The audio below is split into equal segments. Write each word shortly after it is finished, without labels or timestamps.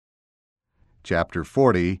Chapter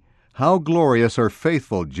 40, How Glorious Are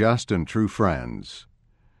Faithful, Just, and True Friends.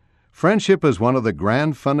 Friendship is one of the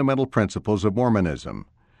grand fundamental principles of Mormonism.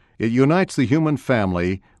 It unites the human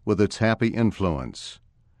family with its happy influence.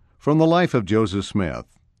 From the life of Joseph Smith.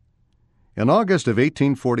 In August of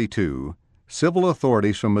 1842, civil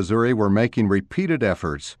authorities from Missouri were making repeated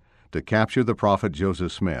efforts to capture the prophet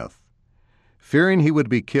Joseph Smith. Fearing he would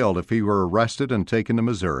be killed if he were arrested and taken to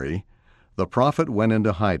Missouri, the prophet went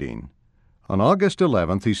into hiding. On August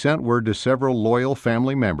 11th, he sent word to several loyal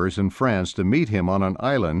family members and friends to meet him on an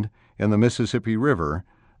island in the Mississippi River,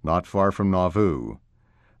 not far from Nauvoo.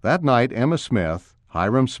 That night, Emma Smith,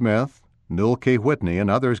 Hyrum Smith, Newell K. Whitney, and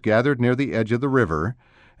others gathered near the edge of the river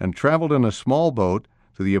and traveled in a small boat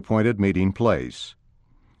to the appointed meeting place.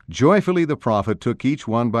 Joyfully the prophet took each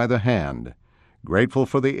one by the hand, grateful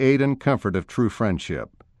for the aid and comfort of true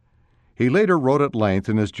friendship. He later wrote at length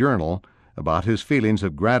in his journal about his feelings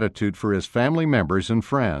of gratitude for his family members and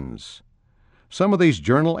friends. Some of these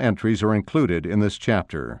journal entries are included in this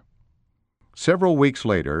chapter. Several weeks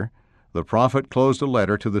later, the prophet closed a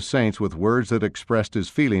letter to the saints with words that expressed his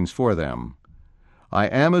feelings for them. I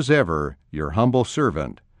am as ever your humble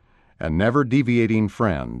servant and never deviating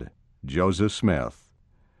friend, Joseph Smith.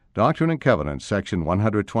 Doctrine and Covenants, section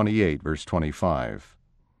 128, verse 25.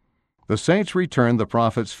 The saints returned the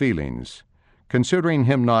prophet's feelings, considering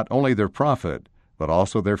him not only their prophet, but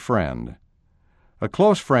also their friend. A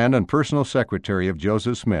close friend and personal secretary of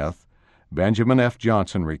Joseph Smith, Benjamin F.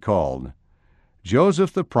 Johnson, recalled,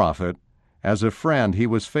 Joseph the prophet, as a friend he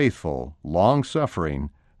was faithful, long-suffering,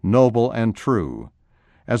 noble, and true.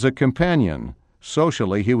 As a companion,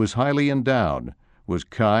 socially he was highly endowed, was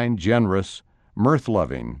kind, generous,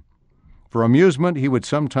 mirth-loving. For amusement he would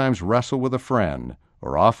sometimes wrestle with a friend,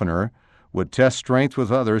 or oftener, would test strength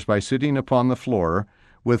with others by sitting upon the floor,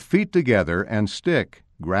 with feet together and stick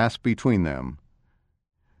grasped between them.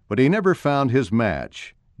 But he never found his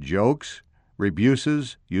match. Jokes,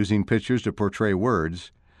 rebuses, using pictures to portray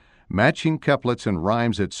words, matching couplets and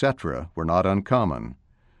rhymes, etc., were not uncommon,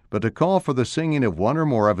 but to call for the singing of one or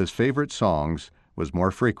more of his favorite songs was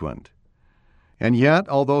more frequent. And yet,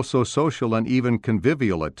 although so social and even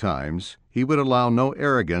convivial at times, he would allow no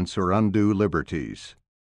arrogance or undue liberties.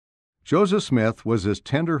 Joseph Smith was as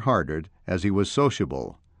tender-hearted as he was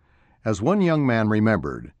sociable. As one young man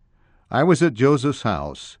remembered, I was at Joseph's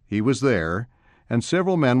house, he was there, and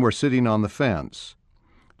several men were sitting on the fence.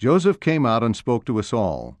 Joseph came out and spoke to us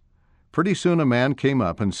all. Pretty soon a man came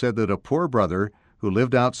up and said that a poor brother who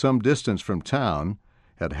lived out some distance from town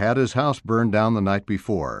had had his house burned down the night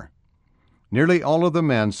before. Nearly all of the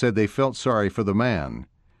men said they felt sorry for the man.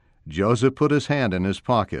 Joseph put his hand in his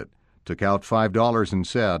pocket, took out $5 and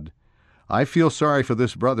said, I feel sorry for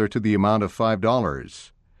this brother to the amount of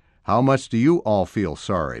 $5. How much do you all feel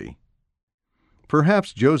sorry?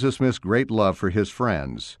 Perhaps Joseph Smith's great love for his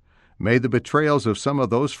friends made the betrayals of some of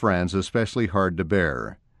those friends especially hard to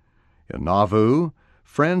bear. In Nauvoo,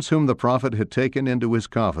 friends whom the prophet had taken into his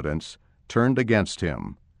confidence turned against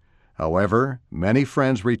him. However, many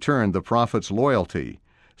friends returned the prophet's loyalty,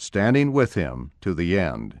 standing with him to the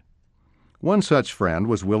end. One such friend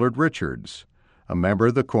was Willard Richards, a member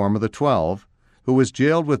of the Quorum of the 12, who was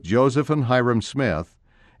jailed with Joseph and Hyrum Smith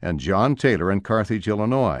and John Taylor in Carthage,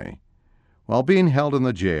 Illinois. While being held in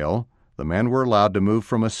the jail, the men were allowed to move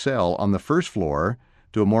from a cell on the first floor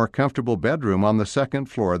to a more comfortable bedroom on the second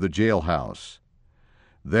floor of the jailhouse.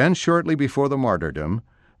 Then, shortly before the martyrdom,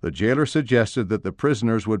 the jailer suggested that the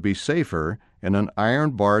prisoners would be safer in an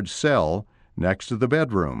iron-barred cell next to the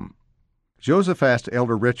bedroom. Joseph asked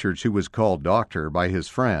Elder Richards, who was called Doctor by his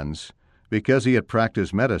friends, because he had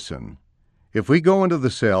practiced medicine, If we go into the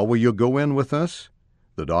cell, will you go in with us?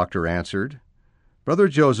 The doctor answered, Brother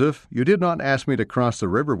Joseph, you did not ask me to cross the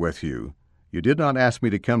river with you. You did not ask me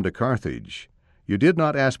to come to Carthage. You did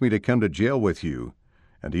not ask me to come to jail with you.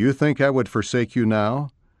 And do you think I would forsake you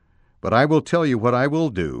now? But I will tell you what I will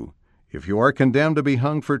do. If you are condemned to be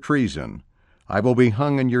hung for treason, I will be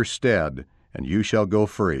hung in your stead, and you shall go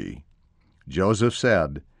free. Joseph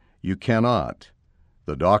said, You cannot.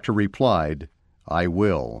 The doctor replied, I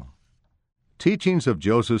will. Teachings of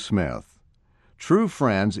Joseph Smith. True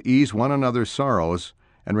friends ease one another's sorrows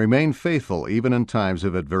and remain faithful even in times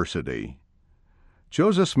of adversity.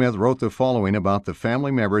 Joseph Smith wrote the following about the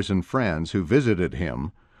family members and friends who visited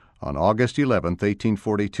him on August 11,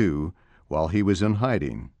 1842, while he was in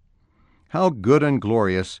hiding. How good and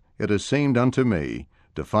glorious it has seemed unto me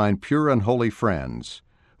to find pure and holy friends,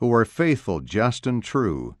 who are faithful, just, and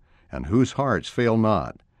true, and whose hearts fail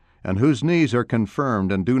not, and whose knees are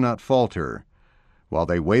confirmed and do not falter, while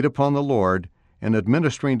they wait upon the Lord in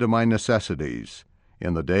administering to my necessities,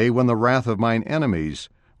 in the day when the wrath of mine enemies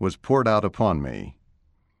was poured out upon me.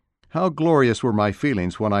 How glorious were my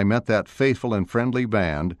feelings when I met that faithful and friendly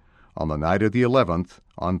band on the night of the 11th,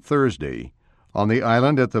 on Thursday, on the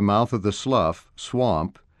island at the mouth of the slough,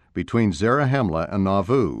 swamp, between Zarahemla and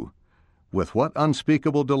Nauvoo. With what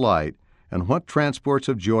unspeakable delight and what transports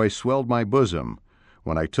of joy swelled my bosom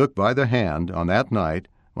when I took by the hand, on that night,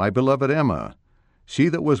 my beloved Emma, she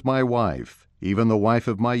that was my wife, even the wife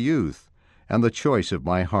of my youth, and the choice of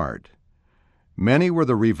my heart. Many were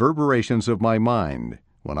the reverberations of my mind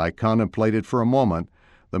when I contemplated for a moment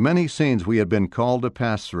the many scenes we had been called to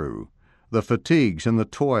pass through, the fatigues and the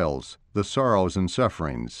toils, the sorrows and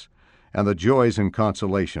sufferings, and the joys and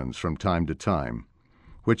consolations from time to time,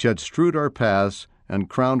 which had strewed our paths and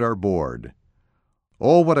crowned our board.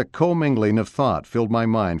 Oh, what a commingling of thought filled my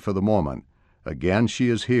mind for the moment. Again she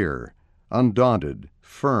is here, undaunted,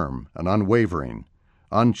 firm, and unwavering,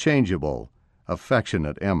 unchangeable,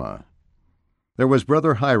 affectionate Emma. There was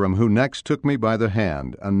Brother Hiram, who next took me by the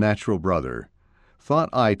hand, a natural brother. Thought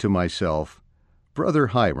I to myself, Brother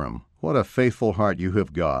Hiram, what a faithful heart you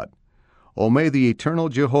have got. O may the eternal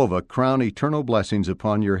Jehovah crown eternal blessings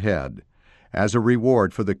upon your head, as a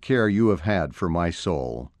reward for the care you have had for my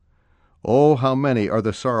soul. Oh, how many are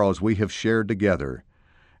the sorrows we have shared together,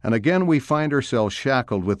 and again we find ourselves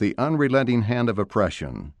shackled with the unrelenting hand of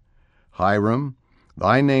oppression. Hiram,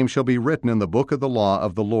 thy name shall be written in the book of the law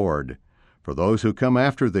of the Lord, for those who come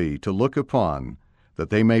after thee to look upon, that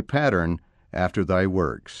they may pattern after thy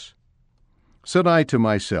works. Said I to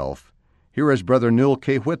myself, here is Brother Newell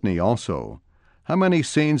K. Whitney also. How many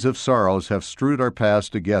scenes of sorrows have strewed our paths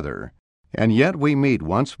together, and yet we meet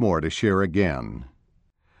once more to share again.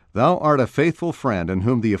 Thou art a faithful friend in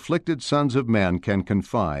whom the afflicted sons of men can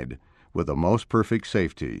confide with the most perfect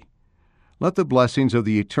safety. Let the blessings of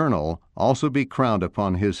the Eternal also be crowned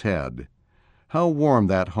upon his head. How warm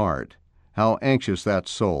that heart, how anxious that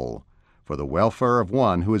soul, for the welfare of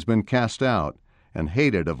one who has been cast out and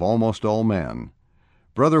hated of almost all men.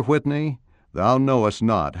 Brother Whitney, thou knowest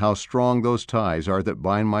not how strong those ties are that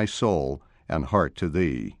bind my soul and heart to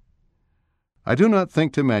thee. I do not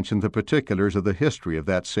think to mention the particulars of the history of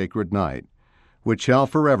that sacred night, which shall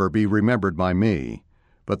forever be remembered by me,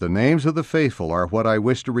 but the names of the faithful are what I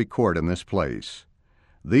wish to record in this place.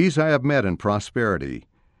 These I have met in prosperity,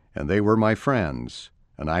 and they were my friends,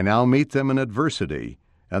 and I now meet them in adversity,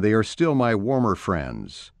 and they are still my warmer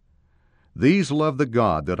friends. These love the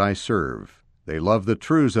God that I serve. They love the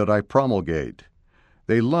truths that I promulgate.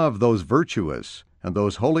 They love those virtuous and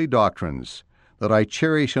those holy doctrines that I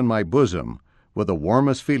cherish in my bosom with the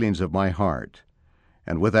warmest feelings of my heart,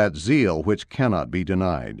 and with that zeal which cannot be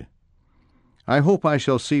denied. I hope I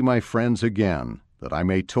shall see my friends again, that I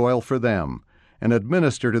may toil for them, and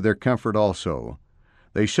administer to their comfort also.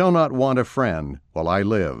 They shall not want a friend while I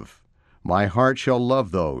live. My heart shall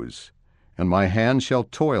love those, and my hand shall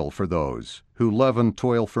toil for those who love and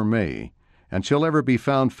toil for me, and shall ever be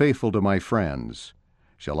found faithful to my friends.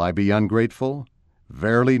 Shall I be ungrateful?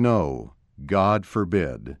 Verily no, God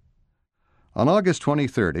forbid. On August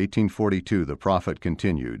 23, 1842, the prophet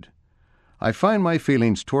continued, I find my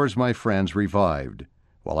feelings towards my friends revived,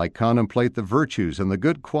 while I contemplate the virtues and the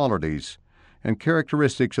good qualities and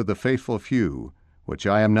characteristics of the faithful few, which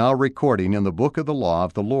I am now recording in the book of the law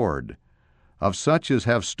of the Lord, of such as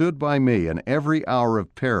have stood by me in every hour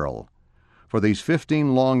of peril, for these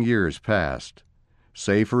 15 long years past.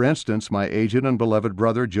 Say, for instance, my aged and beloved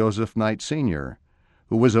brother Joseph Knight, Sr.,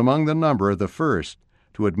 who was among the number of the first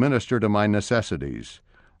to administer to my necessities,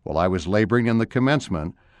 while I was laboring in the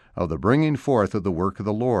commencement of the bringing forth of the work of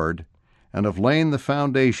the Lord, and of laying the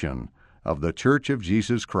foundation of the Church of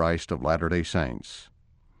Jesus Christ of Latter-day Saints.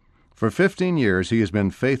 For 15 years he has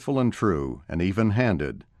been faithful and true, and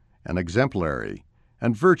even-handed, and exemplary,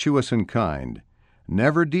 and virtuous and kind,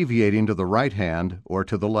 never deviating to the right hand or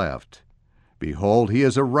to the left. Behold, he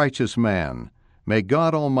is a righteous man. May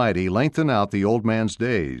God Almighty lengthen out the old man's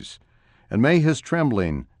days, and may his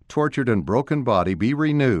trembling, tortured, and broken body be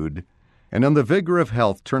renewed, and in the vigor of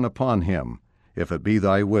health turn upon him, if it be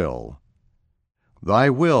thy will. Thy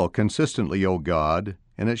will consistently, O God,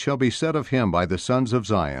 and it shall be said of him by the sons of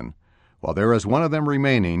Zion, while there is one of them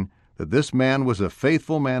remaining, that this man was a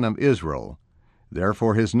faithful man of Israel.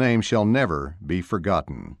 Therefore his name shall never be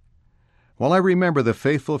forgotten. While I remember the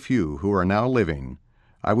faithful few who are now living,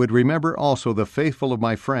 I would remember also the faithful of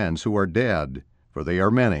my friends who are dead, for they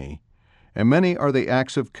are many, and many are the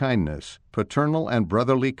acts of kindness, paternal and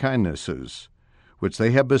brotherly kindnesses, which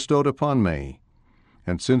they have bestowed upon me.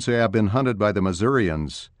 And since I have been hunted by the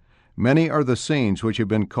Missourians, many are the scenes which have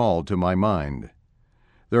been called to my mind.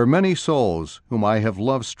 There are many souls whom I have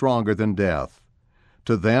loved stronger than death.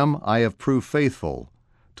 To them I have proved faithful.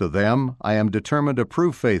 To them I am determined to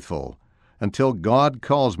prove faithful, until God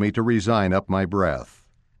calls me to resign up my breath.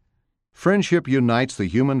 Friendship unites the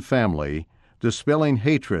human family, dispelling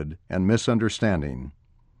hatred and misunderstanding.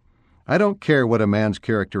 I don't care what a man's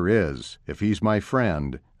character is, if he's my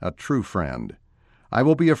friend, a true friend. I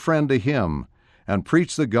will be a friend to him, and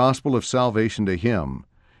preach the gospel of salvation to him,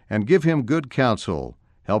 and give him good counsel,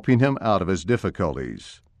 helping him out of his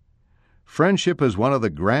difficulties. Friendship is one of the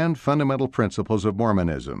grand fundamental principles of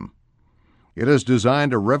Mormonism. It is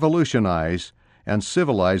designed to revolutionize and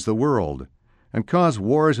civilize the world, and cause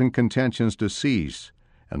wars and contentions to cease,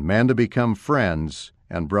 and men to become friends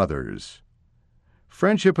and brothers.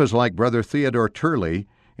 Friendship is like Brother Theodore Turley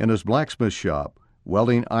in his blacksmith shop,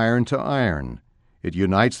 welding iron to iron. It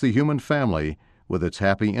unites the human family with its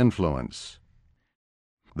happy influence.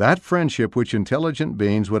 That friendship which intelligent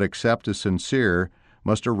beings would accept as sincere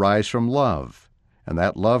must arise from love, and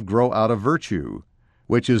that love grow out of virtue,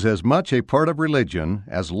 which is as much a part of religion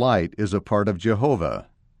as light is a part of Jehovah.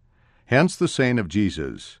 Hence the saying of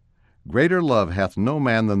Jesus, "Greater love hath no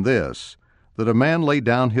man than this, that a man lay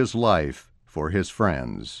down his life for his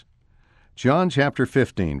friends." John chapter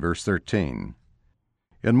 15, verse 13.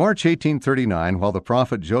 In March 1839, while the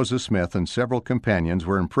prophet Joseph Smith and several companions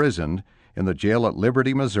were imprisoned in the jail at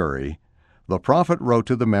Liberty, Missouri, the prophet wrote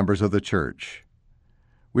to the members of the church,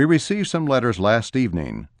 "We received some letters last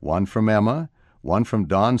evening, one from Emma, one from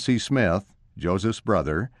Don C. Smith, Joseph's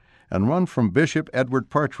brother, and one from Bishop Edward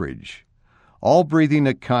Partridge, all breathing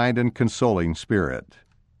a kind and consoling spirit.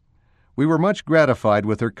 We were much gratified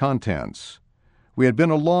with their contents. We had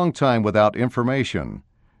been a long time without information,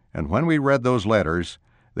 and when we read those letters,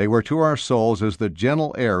 they were to our souls as the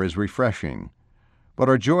gentle air is refreshing. But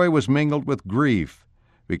our joy was mingled with grief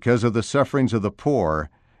because of the sufferings of the poor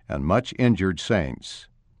and much injured saints.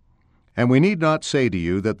 And we need not say to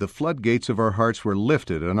you that the floodgates of our hearts were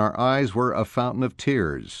lifted and our eyes were a fountain of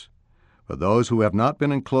tears. But those who have not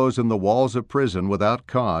been enclosed in the walls of prison without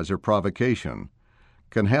cause or provocation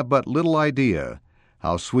can have but little idea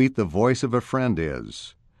how sweet the voice of a friend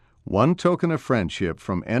is. One token of friendship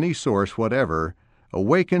from any source whatever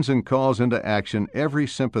awakens and calls into action every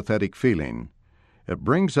sympathetic feeling. It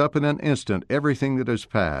brings up in an instant everything that is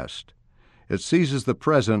past. It seizes the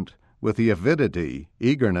present with the avidity,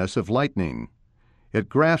 eagerness of lightning. It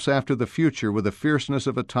grasps after the future with the fierceness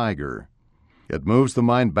of a tiger. It moves the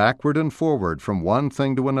mind backward and forward from one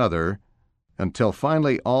thing to another, until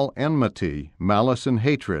finally all enmity, malice, and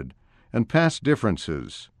hatred, and past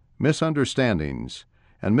differences, misunderstandings,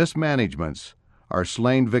 and mismanagements are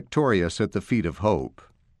slain victorious at the feet of hope.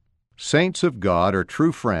 Saints of God are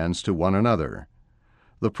true friends to one another.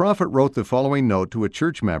 The prophet wrote the following note to a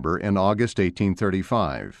church member in August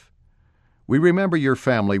 1835. "We remember your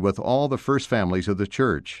family with all the first families of the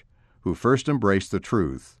church, who first embraced the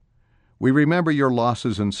truth. We remember your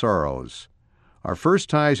losses and sorrows. Our first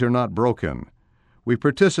ties are not broken. We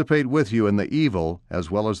participate with you in the evil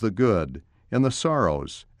as well as the good, in the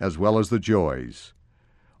sorrows as well as the joys.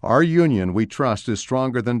 Our union, we trust, is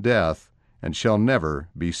stronger than death and shall never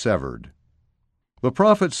be severed." The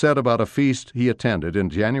prophet said about a feast he attended in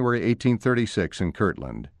January 1836 in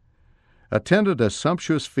Kirtland. "Attended a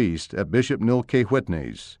sumptuous feast at Bishop Newell K.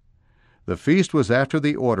 Whitney's. The feast was after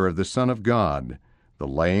the order of the Son of God. The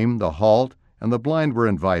lame, the halt, and the blind were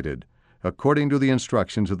invited, according to the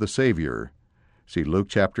instructions of the Savior." See Luke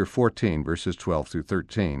chapter 14, verses 12 through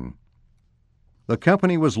 13. The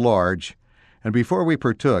company was large, and before we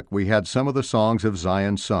partook, we had some of the songs of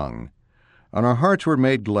Zion sung, and our hearts were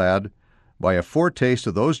made glad by a foretaste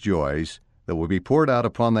of those joys that will be poured out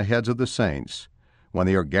upon the heads of the saints when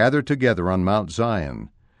they are gathered together on Mount Zion,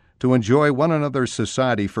 to enjoy one another's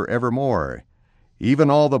society forevermore, even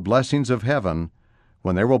all the blessings of heaven,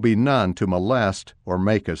 when there will be none to molest or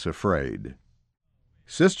make us afraid.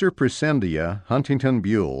 Sister Prescendia Huntington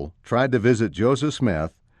Buell tried to visit Joseph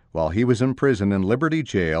Smith while he was in prison in Liberty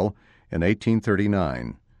Jail in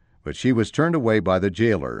 1839, but she was turned away by the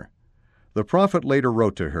jailer. The prophet later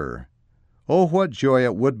wrote to her, "Oh, what joy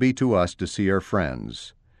it would be to us to see our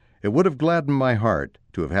friends! It would have gladdened my heart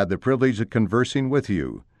to have had the privilege of conversing with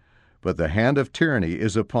you, but the hand of tyranny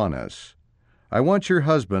is upon us. I want your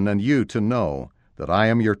husband and you to know that I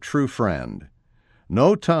am your true friend.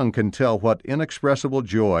 No tongue can tell what inexpressible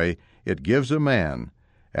joy it gives a man,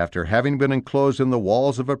 after having been enclosed in the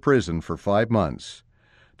walls of a prison for 5 months,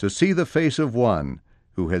 to see the face of one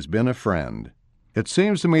who has been a friend. It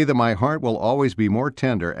seems to me that my heart will always be more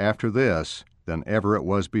tender after this than ever it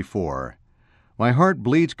was before. My heart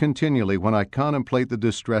bleeds continually when I contemplate the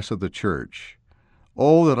distress of the church.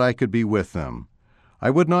 Oh, that I could be with them! I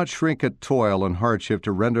would not shrink at toil and hardship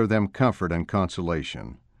to render them comfort and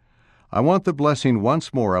consolation. I want the blessing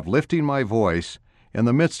once more of lifting my voice in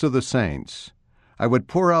the midst of the saints. I would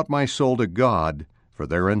pour out my soul to God for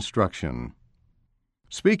their instruction.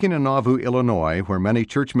 Speaking in Nauvoo, Illinois, where many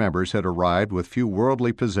church members had arrived with few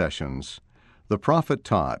worldly possessions, the prophet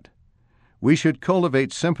taught, "We should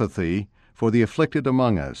cultivate sympathy for the afflicted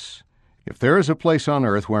among us. If there is a place on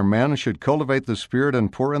earth where men should cultivate the Spirit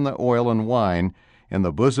and pour in the oil and wine in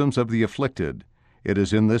the bosoms of the afflicted, it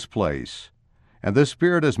is in this place. And this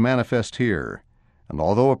Spirit is manifest here. And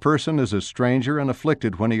although a person is a stranger and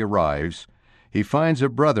afflicted when he arrives, he finds a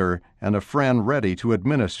brother and a friend ready to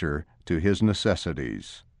administer to his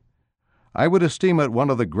necessities. I would esteem it one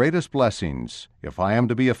of the greatest blessings, if I am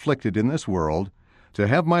to be afflicted in this world, to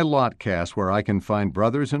have my lot cast where I can find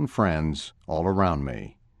brothers and friends all around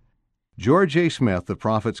me." George A. Smith, the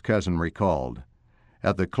prophet's cousin, recalled,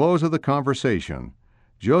 "At the close of the conversation,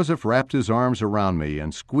 Joseph wrapped his arms around me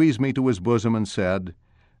and squeezed me to his bosom and said,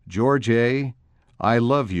 'George A., I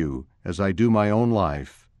love you as I do my own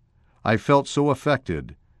life.' I felt so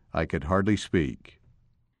affected I could hardly speak."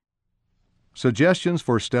 Suggestions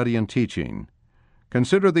for study and teaching.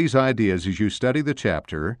 Consider these ideas as you study the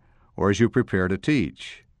chapter or as you prepare to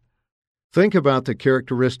teach. Think about the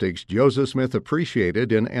characteristics Joseph Smith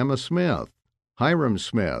appreciated in Emma Smith, Hiram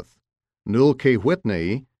Smith, Newell K.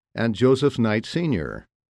 Whitney, and Joseph Knight Sr.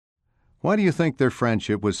 Why do you think their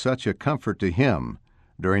friendship was such a comfort to him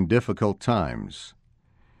during difficult times?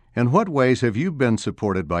 In what ways have you been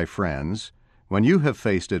supported by friends when you have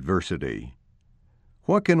faced adversity?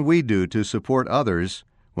 What can we do to support others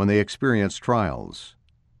when they experience trials?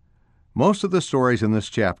 Most of the stories in this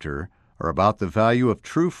chapter are about the value of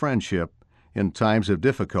true friendship in times of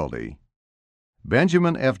difficulty.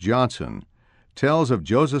 Benjamin F. Johnson tells of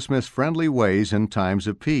Joseph Smith's friendly ways in times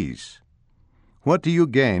of peace. What do you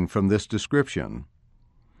gain from this description?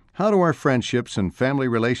 How do our friendships and family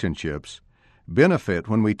relationships benefit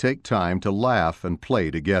when we take time to laugh and play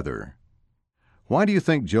together? Why do you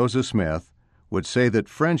think Joseph Smith would say that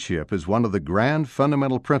friendship is one of the grand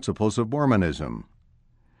fundamental principles of Mormonism?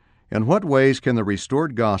 In what ways can the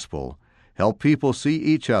restored gospel help people see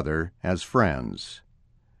each other as friends?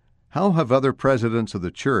 How have other presidents of the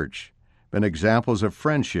church been examples of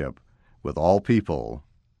friendship with all people?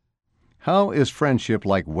 How is friendship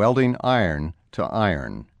like welding iron to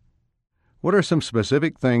iron? What are some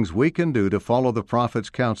specific things we can do to follow the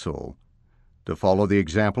prophet's counsel, to follow the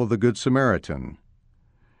example of the Good Samaritan?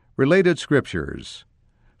 Related scriptures: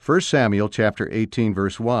 1 Samuel chapter 18,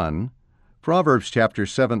 verse 1, Proverbs chapter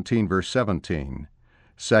 17, verse 17,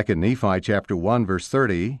 2 Nephi chapter 1, verse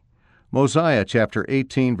 30, Mosiah chapter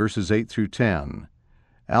 18, verses 8 through 10,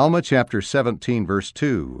 Alma chapter 17, verse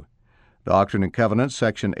 2, Doctrine and Covenants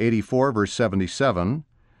section 84, verse 77,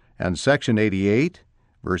 and section 88,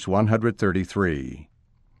 verse 133.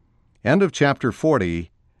 End of chapter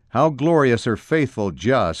 40. How glorious are faithful,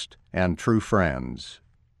 just, and true friends.